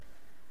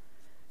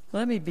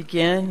Let me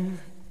begin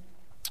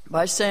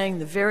by saying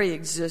the very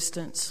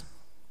existence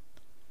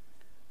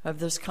of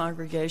this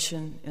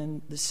congregation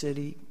in the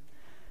city,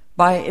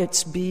 by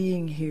its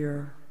being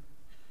here,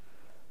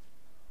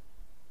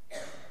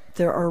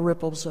 there are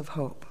ripples of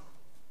hope.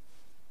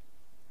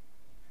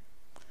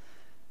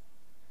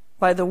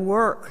 By the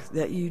work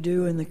that you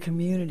do in the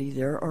community,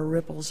 there are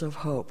ripples of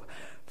hope.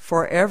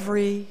 For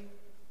every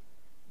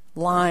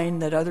line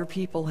that other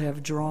people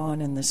have drawn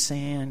in the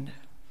sand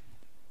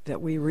that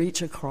we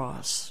reach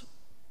across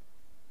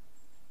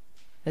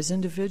as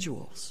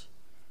individuals,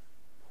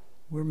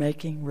 we're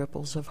making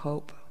ripples of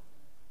hope.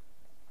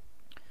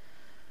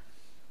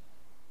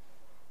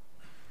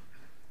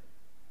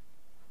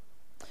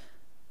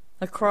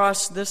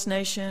 Across this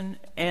nation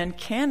and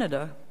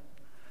Canada,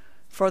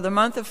 for the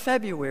month of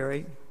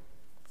February,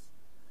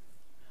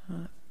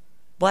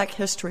 Black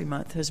History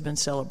Month has been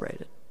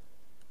celebrated.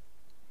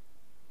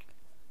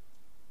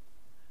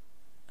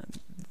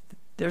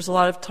 There's a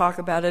lot of talk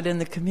about it in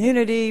the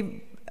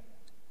community,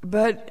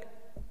 but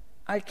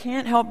I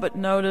can't help but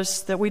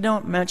notice that we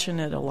don't mention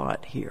it a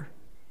lot here.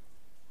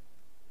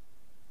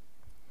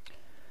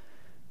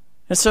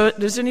 And so,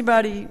 does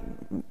anybody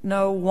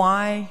know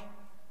why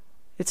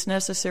it's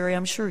necessary?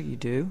 I'm sure you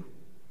do.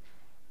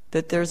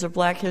 That there's a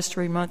Black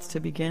History Month to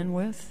begin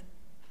with?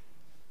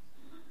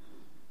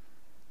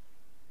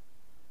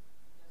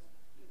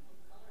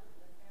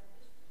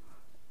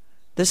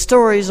 The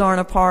stories aren't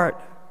a part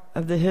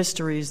of the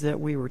histories that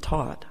we were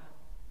taught.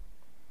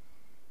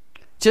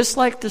 Just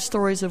like the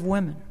stories of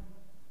women.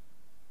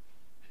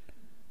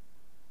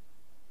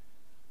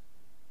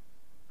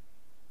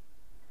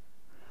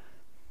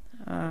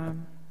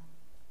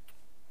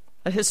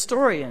 A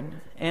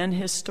historian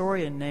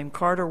named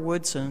Carter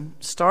Woodson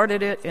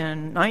started it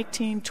in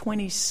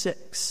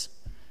 1926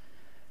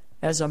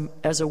 as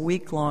a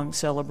week-long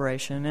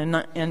celebration. In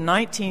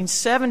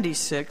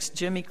 1976,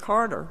 Jimmy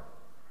Carter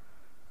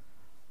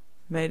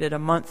made it a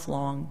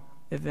month-long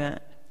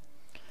event.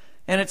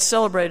 And it's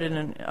celebrated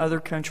in other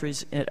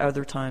countries at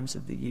other times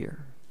of the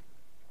year.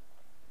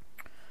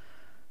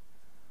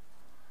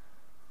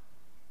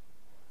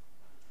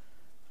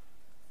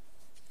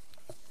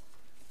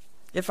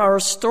 If our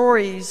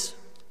stories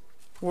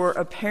were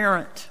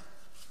apparent,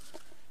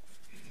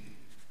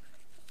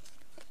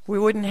 we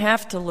wouldn't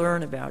have to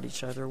learn about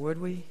each other, would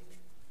we?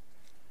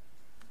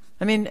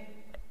 I mean,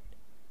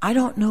 I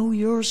don't know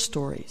your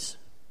stories.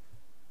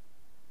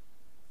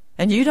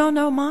 And you don't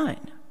know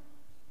mine.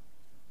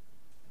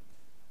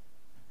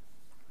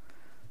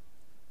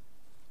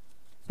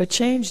 But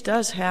change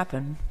does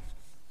happen.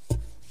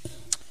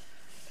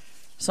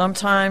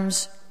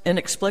 Sometimes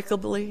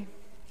inexplicably.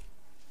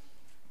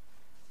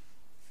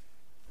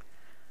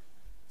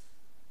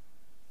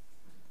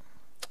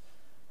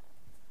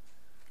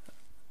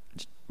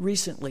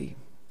 Recently,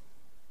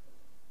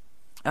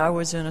 I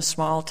was in a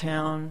small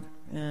town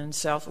in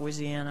South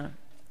Louisiana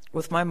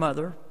with my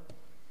mother.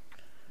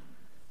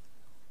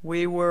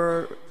 We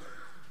were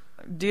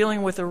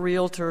dealing with a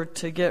realtor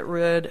to get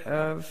rid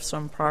of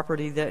some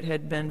property that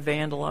had been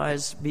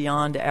vandalized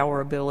beyond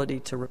our ability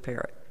to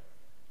repair it.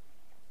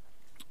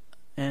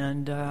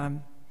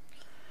 And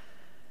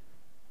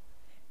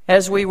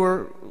as we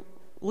were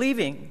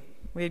leaving,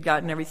 we had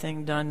gotten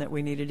everything done that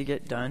we needed to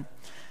get done.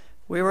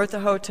 We were at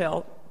the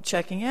hotel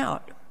checking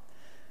out.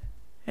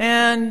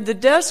 And the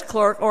desk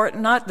clerk, or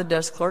not the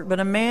desk clerk,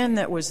 but a man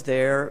that was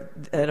there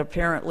that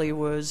apparently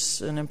was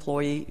an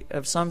employee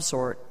of some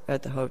sort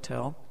at the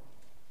hotel,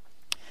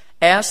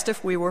 asked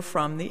if we were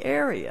from the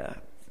area.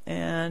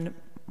 And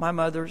my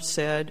mother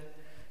said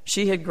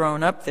she had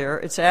grown up there.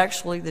 It's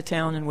actually the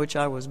town in which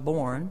I was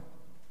born,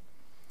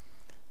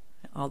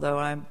 although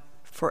I'm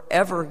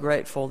forever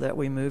grateful that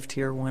we moved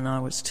here when I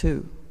was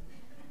 2.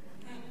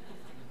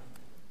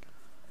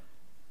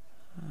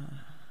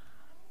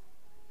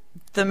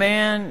 The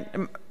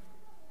man,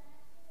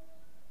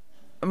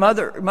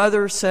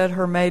 mother said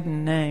her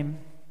maiden name,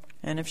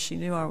 and if she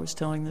knew I was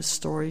telling this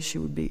story, she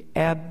would be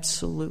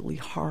absolutely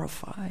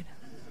horrified.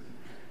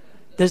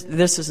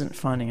 This isn't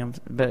funny,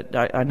 but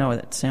I know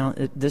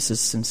this is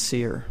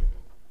sincere.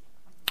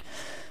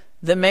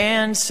 The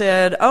man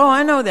said, "Oh,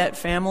 I know that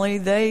family.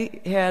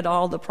 They had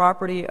all the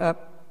property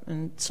up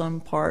in some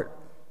part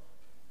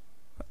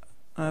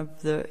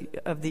of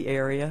the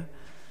area,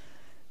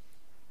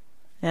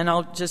 and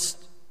I'll just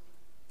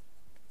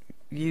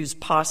use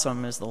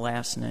Possum as the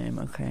last name,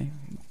 okay?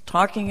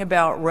 Talking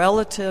about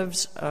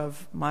relatives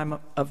of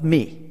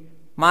me,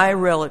 my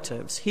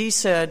relatives. He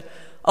said,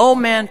 old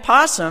man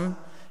Possum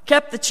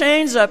kept the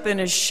chains up in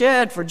his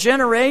shed for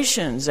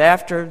generations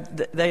after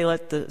they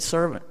let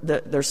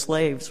their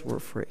slaves were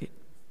freed.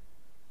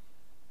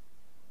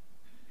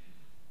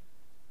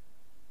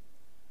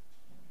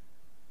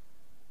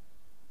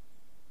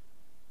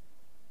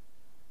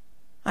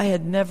 I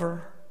had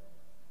never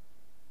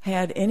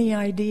had any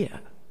idea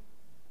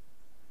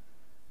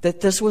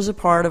that this was a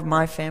part of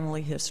my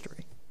family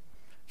history,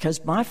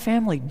 because my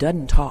family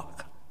doesn't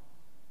talk.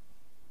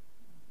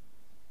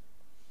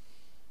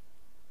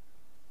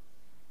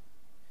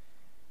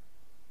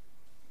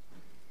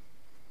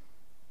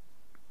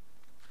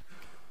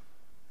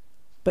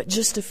 But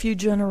just a few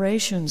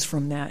generations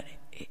from that,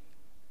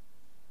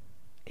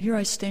 here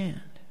I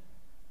stand.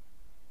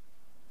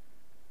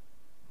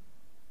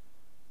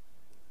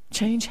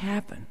 Change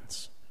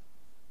happens.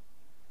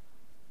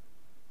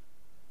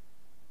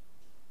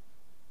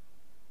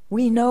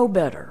 We know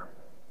better.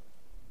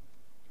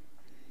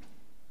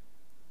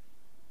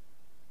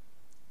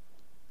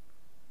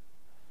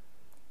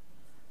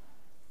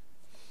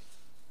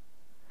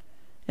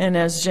 And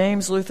as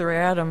James Luther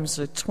Adams,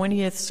 a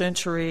 20th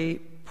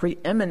century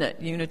preeminent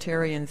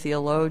Unitarian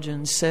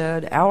theologian,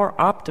 said, our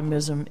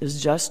optimism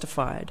is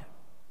justified.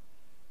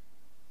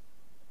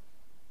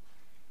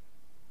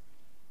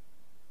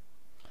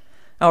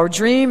 Our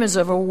dream is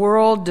of a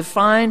world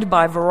defined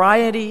by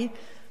variety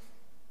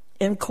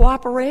in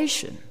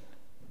cooperation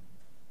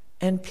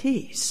and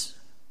peace,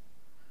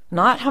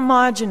 not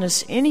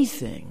homogeneous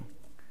anything.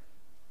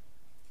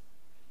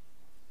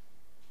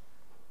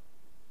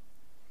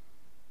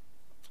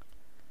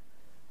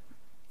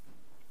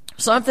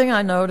 Something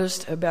I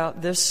noticed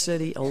about this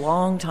city a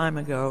long time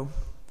ago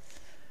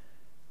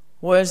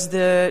was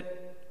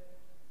that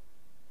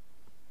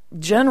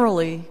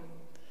generally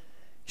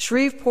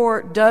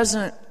Shreveport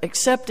doesn't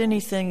accept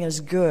anything as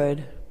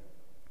good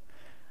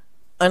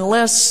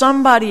unless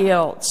somebody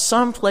else,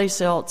 someplace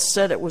else,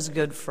 said it was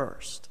good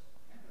first.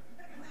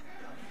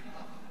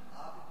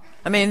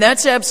 I mean,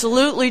 that's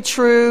absolutely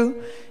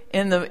true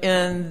in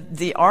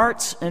the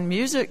arts and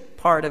music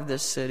part of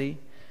this city.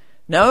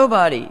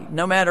 Nobody,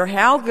 no matter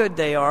how good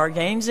they are,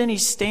 gains any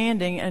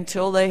standing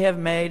until they have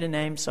made a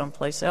name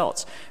someplace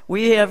else.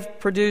 We have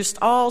produced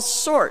all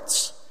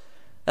sorts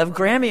of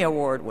Grammy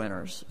Award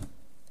winners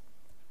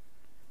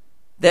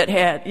that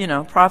had,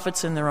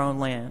 prophets in their own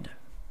land.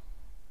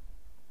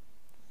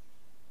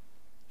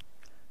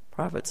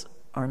 Prophets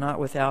are not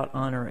without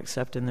honor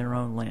except in their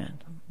own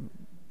land.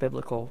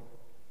 Biblical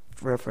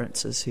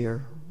references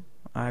here.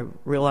 I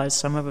realize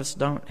some of us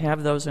don't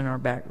have those in our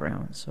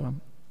background, so...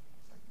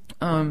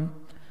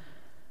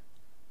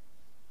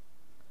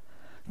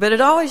 But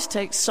it always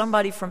takes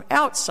somebody from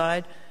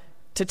outside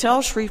to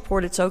tell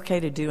Shreveport it's okay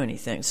to do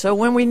anything. So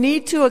when we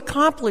need to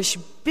accomplish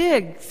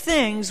big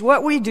things,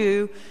 what we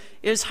do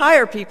is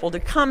hire people to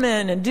come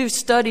in and do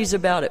studies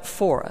about it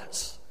for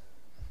us.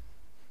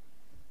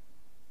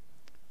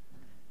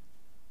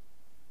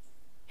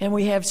 And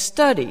we have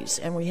studies,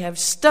 and we have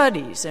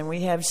studies, and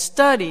we have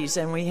studies,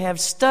 and we have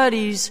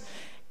studies,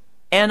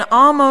 and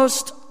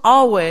almost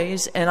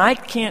always, and I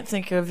can't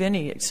think of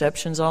any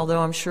exceptions, although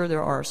I'm sure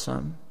there are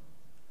some,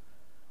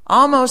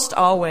 almost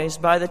always,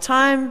 by the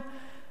time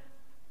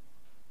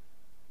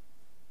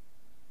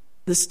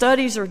the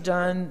studies are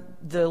done,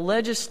 the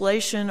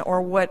legislation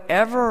or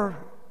whatever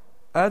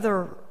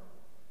other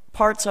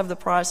parts of the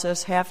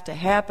process have to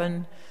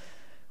happen,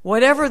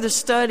 whatever the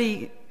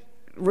study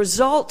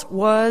result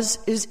was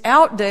is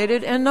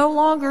outdated and no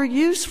longer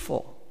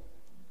useful.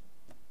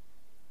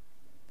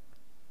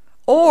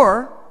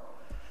 Or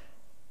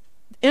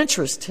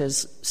interest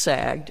has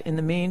sagged in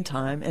the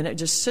meantime, and it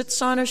just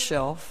sits on a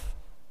shelf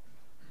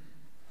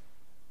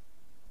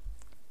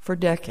for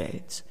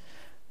decades.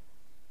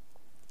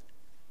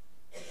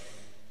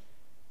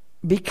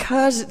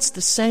 Because it's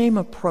the same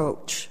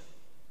approach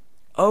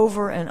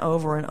over and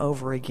over and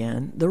over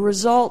again, the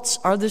results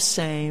are the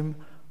same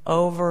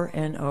over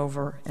and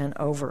over and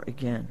over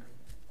again.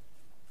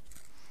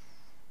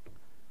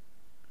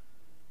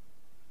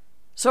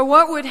 So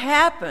what would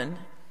happen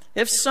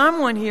if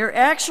someone here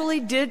actually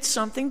did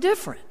something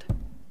different?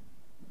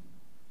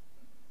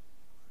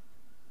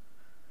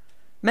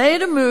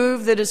 Made a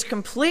move that is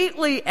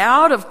completely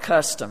out of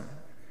custom,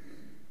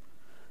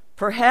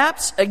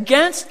 perhaps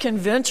against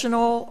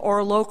conventional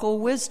or local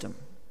wisdom.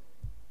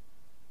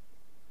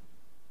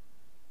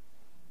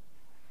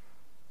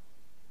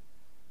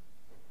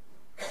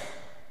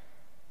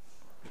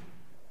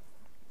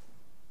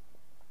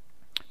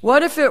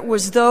 What if it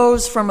was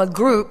those from a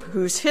group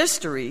whose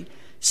history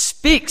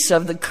speaks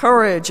of the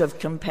courage of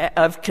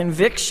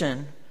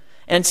conviction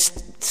and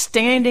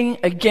standing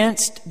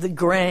against the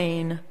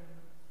grain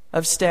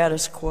of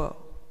status quo?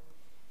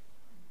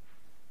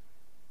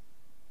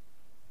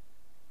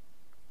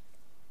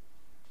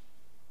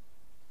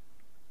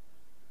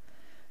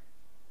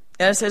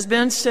 As has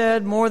been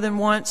said more than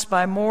once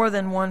by more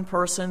than one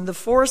person, the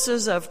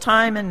forces of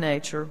time and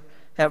nature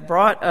have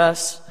brought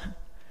us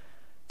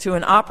to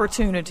an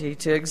opportunity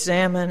to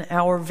examine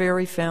our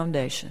very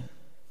foundation.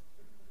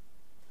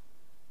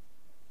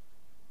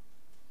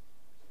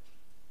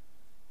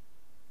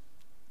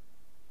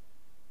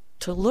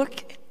 To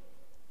look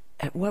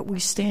at what we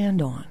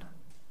stand on.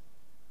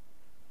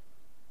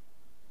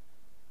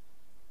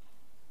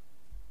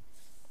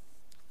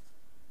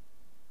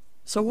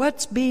 So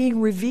what's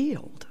being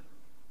revealed?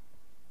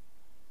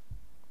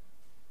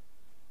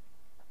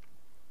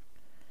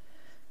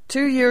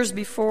 Two years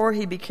before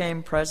he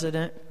became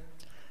president,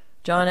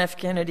 John F.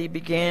 Kennedy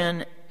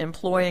began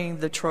employing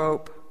the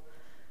trope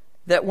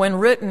that when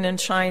written in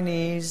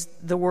Chinese,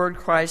 the word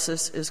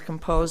crisis is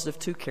composed of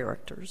two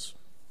characters.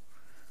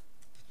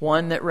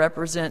 One that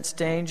represents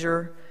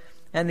danger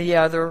and the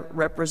other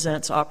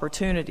represents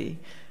opportunity.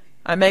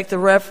 I make the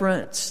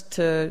reference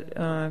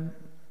to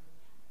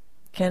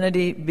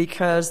Kennedy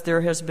because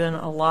there has been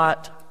a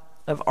lot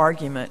of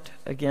argument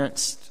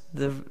against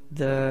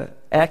the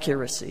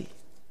accuracy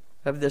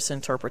of this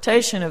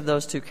interpretation of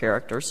those two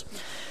characters.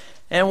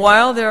 And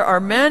while there are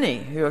many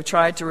who have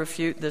tried to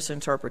refute this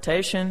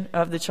interpretation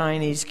of the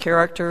Chinese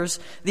characters,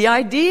 the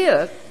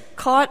idea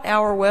caught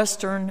our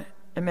Western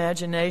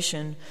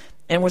imagination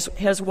and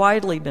has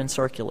widely been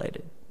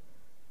circulated.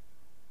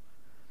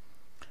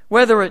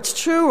 Whether it's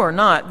true or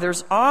not,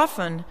 there's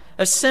often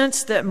a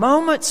sense that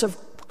moments of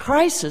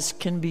crisis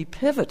can be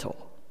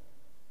pivotal.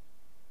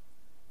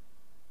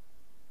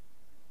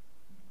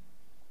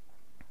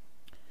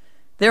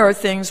 There are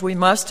things we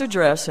must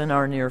address in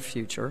our near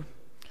future,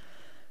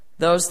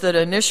 those that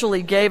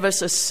initially gave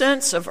us a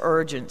sense of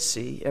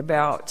urgency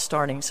about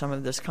starting some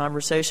of this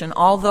conversation,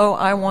 although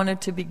I wanted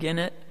to begin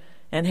it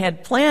and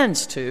had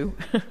plans to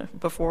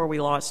before we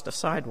lost a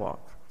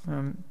sidewalk.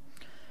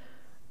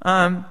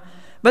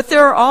 But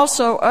there are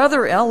also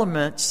other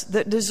elements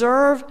that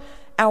deserve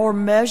our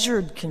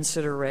measured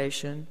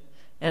consideration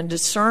and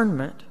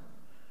discernment,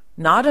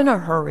 not in a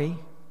hurry,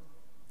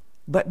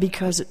 but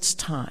because it's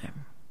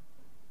time.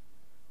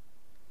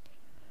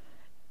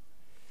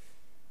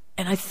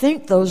 And I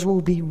think those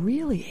will be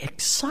really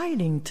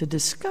exciting to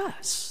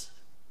discuss.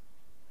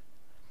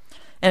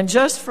 And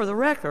just for the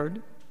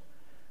record,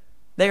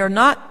 they are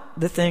not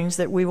the things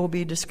that we will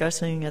be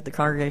discussing at the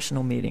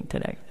congregational meeting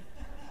today.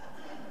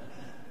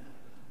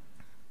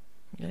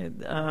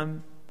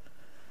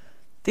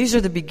 These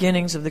are the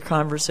beginnings of the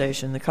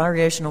conversation. The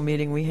congregational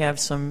meeting, we have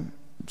some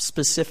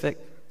specific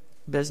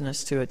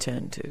business to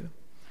attend to.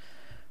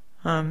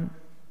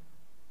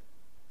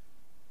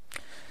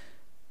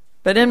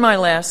 But in my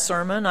last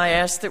sermon, I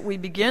asked that we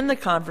begin the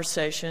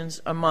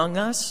conversations among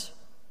us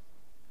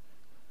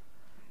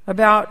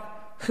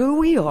about who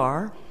we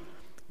are,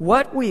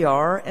 what we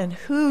are, and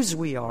whose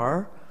we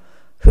are,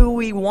 who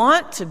we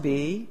want to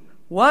be,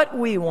 what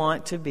we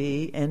want to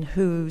be, and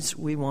whose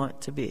we want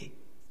to be.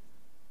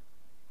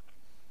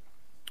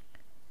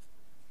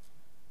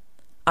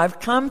 I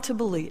have come to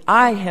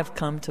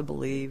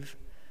believe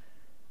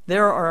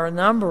there are a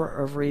number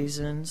of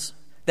reasons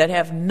that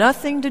have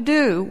nothing to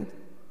do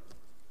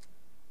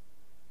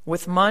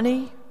with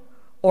money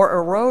or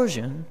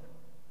erosion,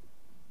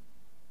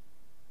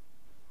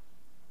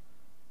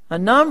 a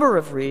number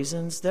of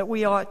reasons that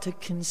we ought to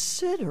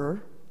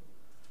consider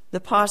the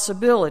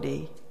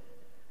possibility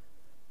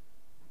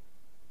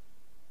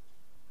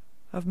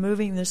of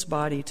moving this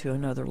body to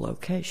another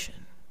location.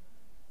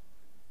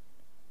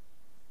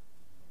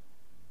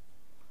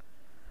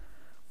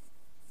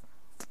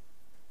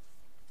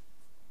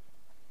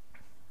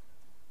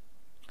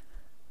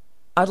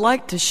 I'd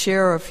like to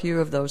share a few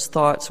of those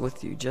thoughts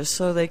with you just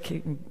so they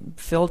can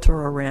filter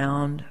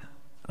around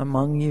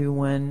among you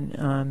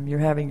when you're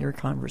having your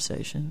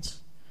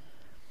conversations.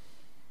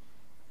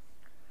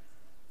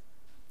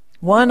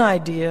 One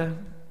idea,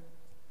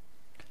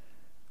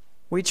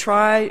 we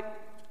try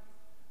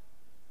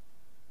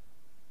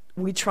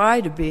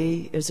to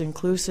be as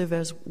inclusive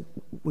as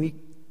we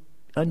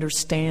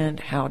understand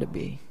how to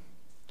be.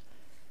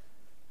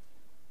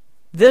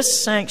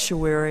 This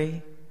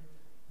sanctuary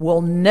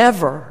will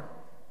never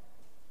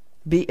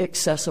be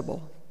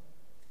accessible.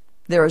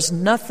 There is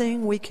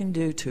nothing we can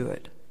do to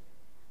it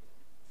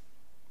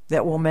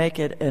that will make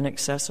it an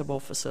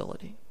accessible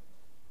facility.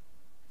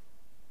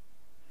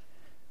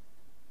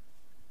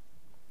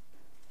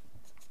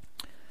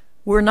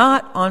 We're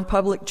not on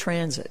public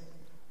transit.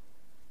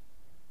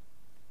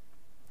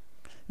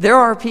 There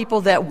are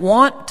people that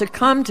want to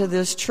come to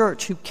this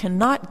church who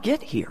cannot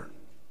get here.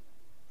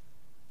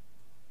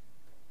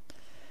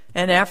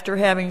 And after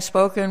having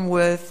spoken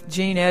with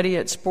Gene Eddy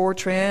at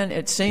Sportran,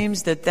 it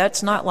seems that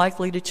that's not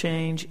likely to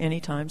change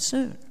anytime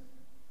soon.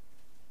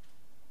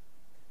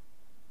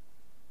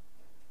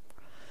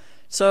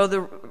 So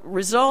the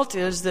result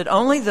is that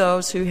only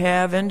those who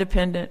have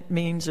independent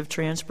means of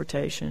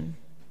transportation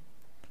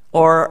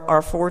or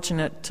are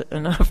fortunate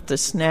enough to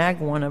snag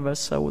one of us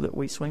so that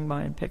we swing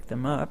by and pick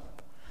them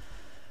up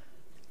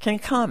can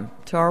come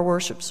to our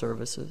worship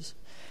services.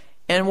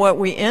 And what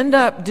we end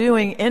up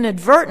doing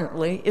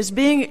inadvertently is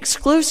being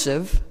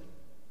exclusive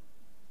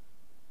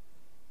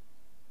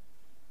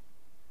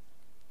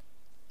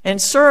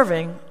and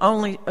serving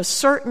only a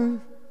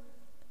certain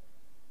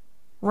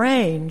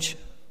range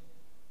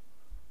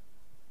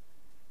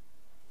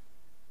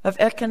of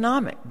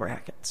economic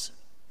brackets.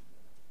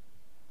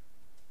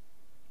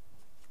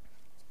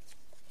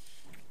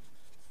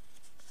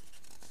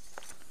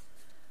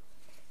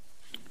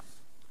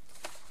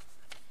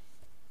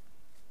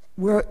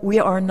 We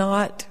are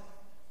not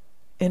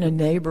in a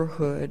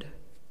neighborhood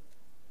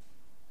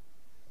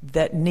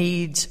that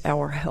needs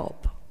our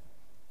help.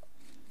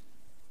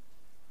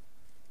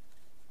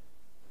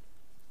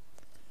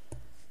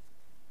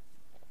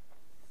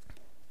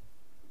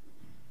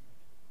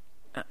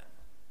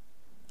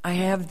 I I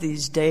have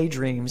these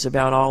daydreams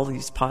about all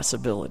these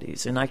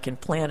possibilities, and I can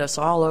plant us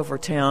all over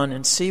town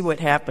and see what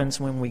happens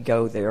when we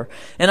go there.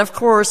 And of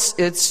course,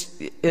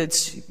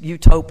 it's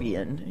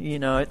utopian. You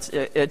know,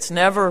 it's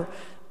never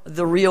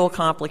the real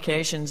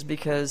complications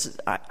because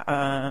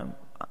I'm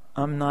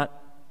not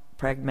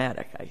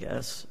pragmatic, I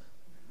guess,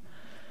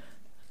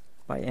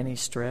 by any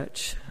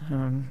stretch.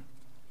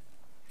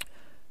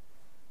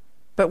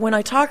 But when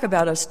I talk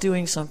about us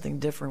doing something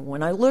different,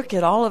 when I look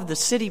at all of the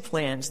city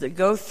plans that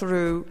go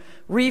through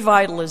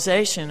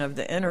revitalization of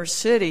the inner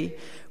city,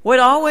 what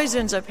always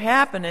ends up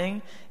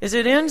happening is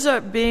it ends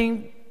up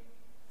being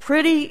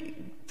pretty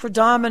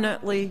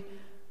predominantly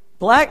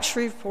black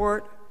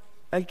Shreveport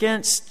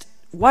against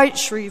white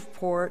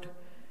Shreveport,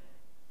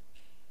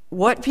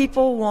 what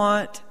people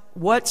want,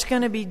 what's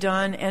going to be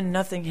done, and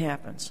nothing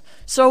happens.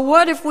 So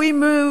what if we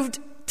moved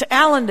to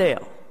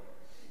Allendale?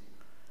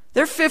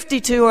 There are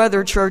 52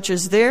 other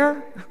churches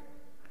there.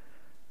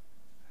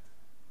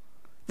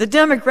 The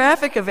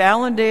demographic of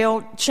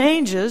Allendale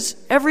changes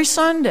every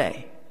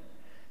Sunday.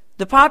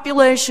 The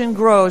population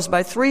grows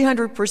by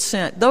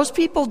 300%. Those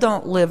people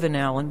don't live in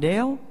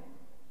Allendale.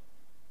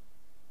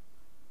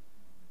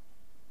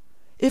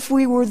 If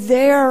we were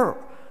there,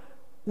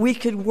 we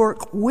could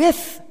work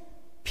with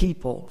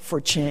people for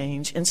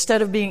change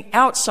instead of being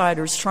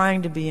outsiders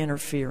trying to be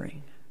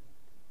interfering.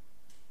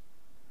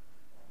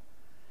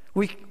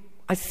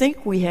 I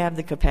think we have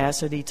the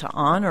capacity to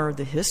honor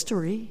the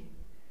history,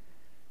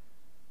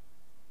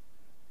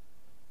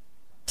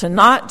 to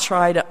not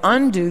try to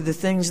undo the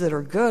things that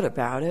are good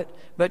about it,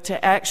 but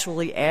to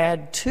actually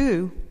add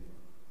to.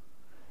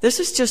 This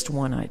is just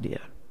one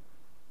idea.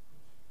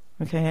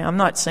 Okay, I'm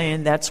not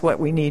saying that's what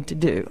we need to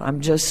do.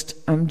 I'm just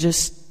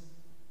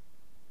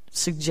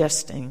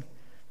suggesting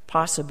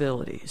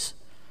possibilities.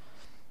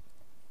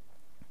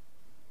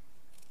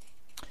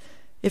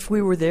 If we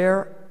were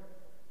there,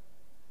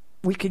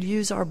 we could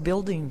use our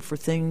building for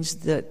things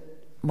that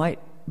might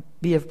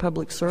be of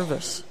public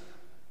service.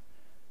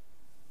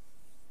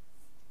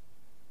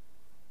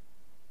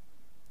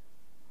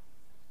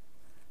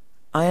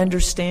 I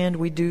understand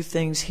we do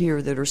things here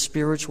that are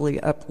spiritually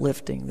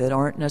uplifting, that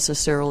aren't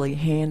necessarily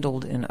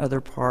handled in other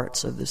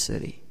parts of the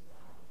city.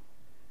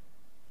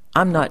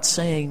 I'm not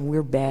saying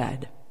we're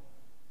bad.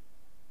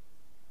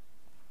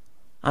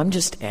 I'm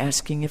just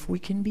asking if we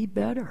can be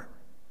better.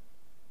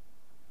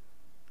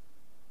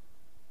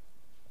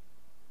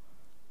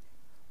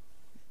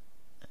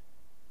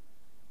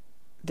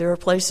 There are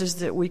places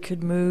that we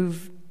could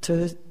move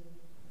to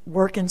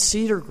work in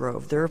Cedar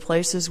Grove. There are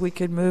places we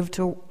could move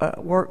to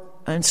work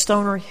in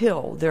Stoner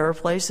Hill. There are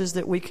places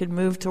that we could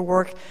move to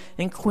work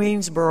in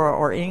Queensboro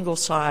or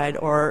Ingleside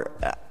or,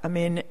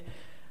 and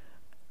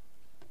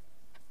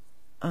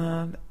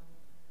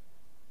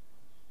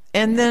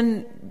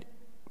then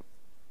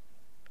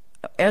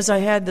as I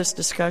had this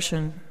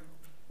discussion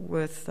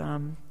with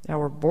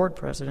our board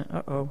president,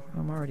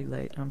 I'm already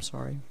late, I'm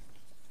sorry.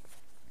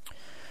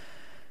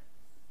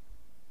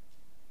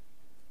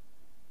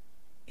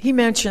 He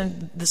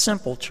mentioned the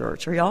Simple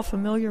Church. Are y'all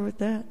familiar with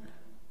that?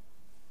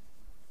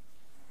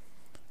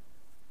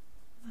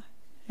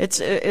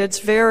 It's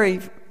very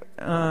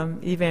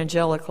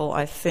evangelical,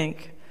 I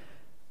think.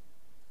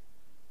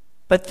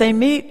 But they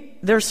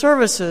meet their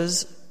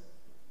services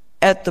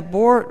at the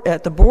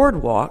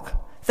boardwalk.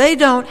 They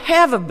don't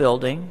have a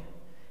building,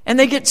 and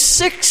they get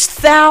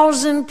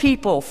 6,000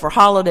 people for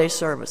holiday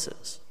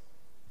services.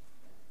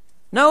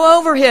 No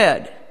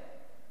overhead.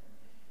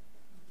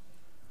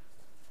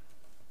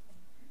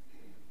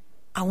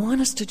 I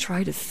want us to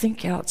try to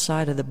think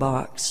outside of the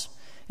box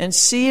and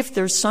see if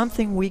there's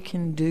something we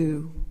can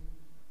do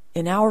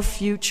in our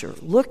future,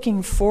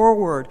 looking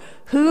forward,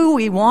 who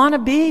we want to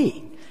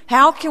be.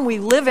 How can we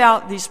live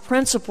out these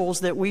principles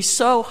that we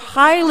so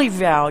highly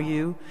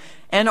value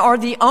and are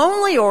the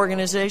only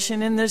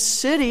organization in this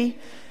city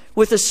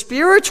with a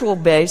spiritual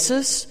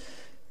basis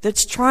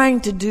that's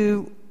trying to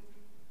do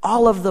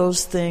all of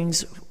those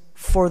things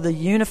for the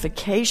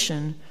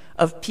unification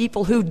of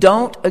people who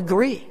don't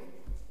agree?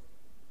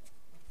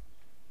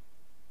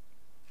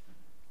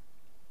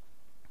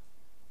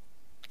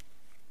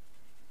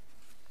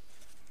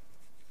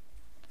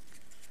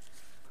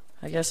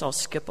 I guess I'll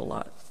skip a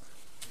lot.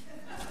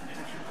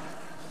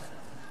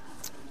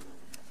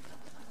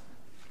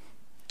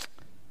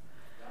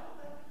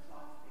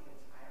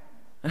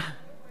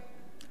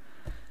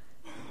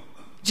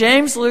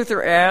 James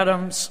Luther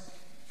Adams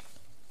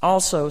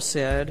also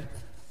said,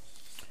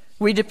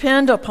 "We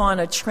depend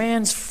upon a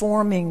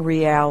transforming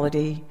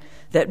reality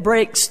that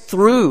breaks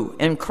through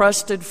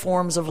encrusted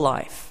forms of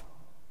life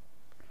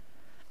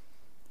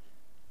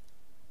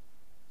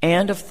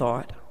and of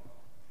thought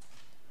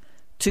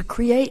to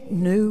create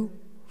new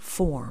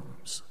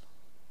forms.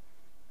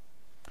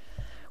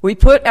 We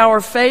put our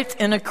faith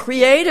in a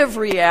creative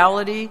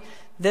reality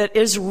that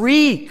is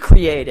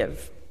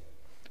recreative.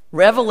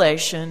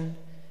 Revelation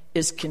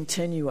is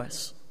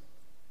continuous."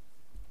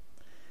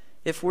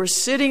 If we're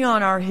sitting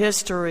on our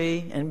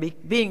history and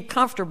being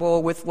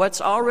comfortable with what's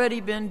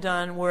already been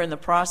done, we're in the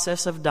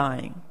process of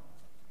dying.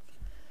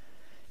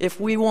 If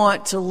we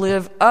want to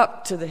live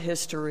up to the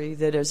history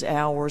that is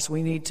ours,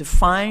 we need to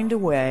find a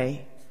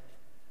way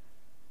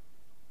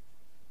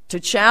to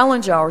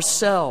challenge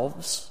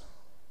ourselves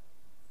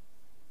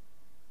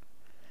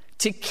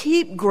to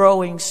keep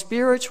growing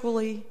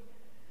spiritually,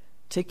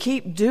 to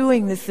keep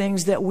doing the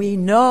things that we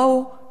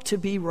know to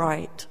be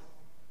right,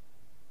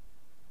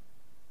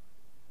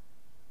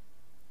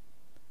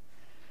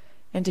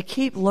 and to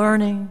keep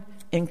learning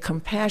in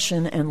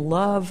compassion and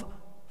love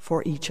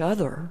for each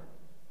other,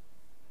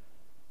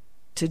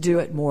 to do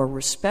it more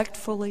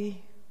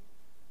respectfully,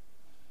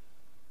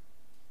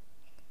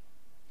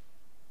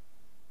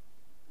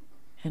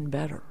 and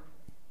better.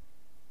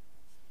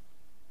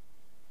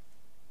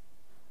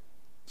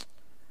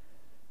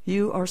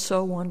 You are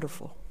so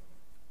wonderful.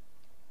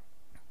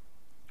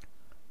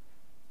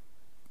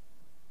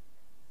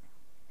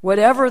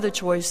 Whatever the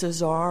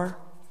choices are,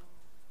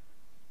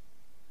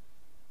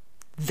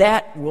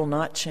 that will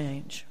not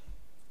change.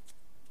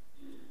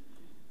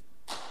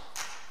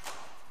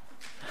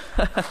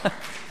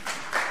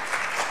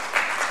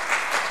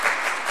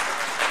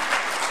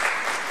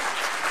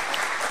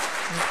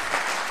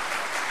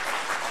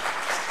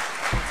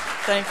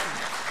 Thank you.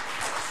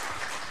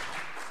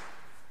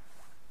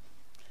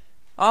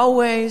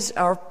 Always,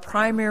 our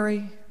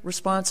primary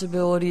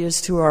responsibility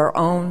is to our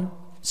own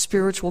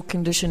spiritual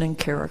condition and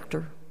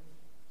character.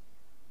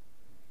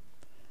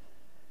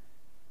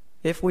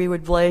 If we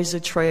would blaze a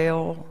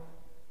trail,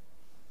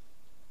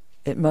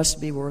 it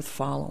must be worth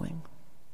following.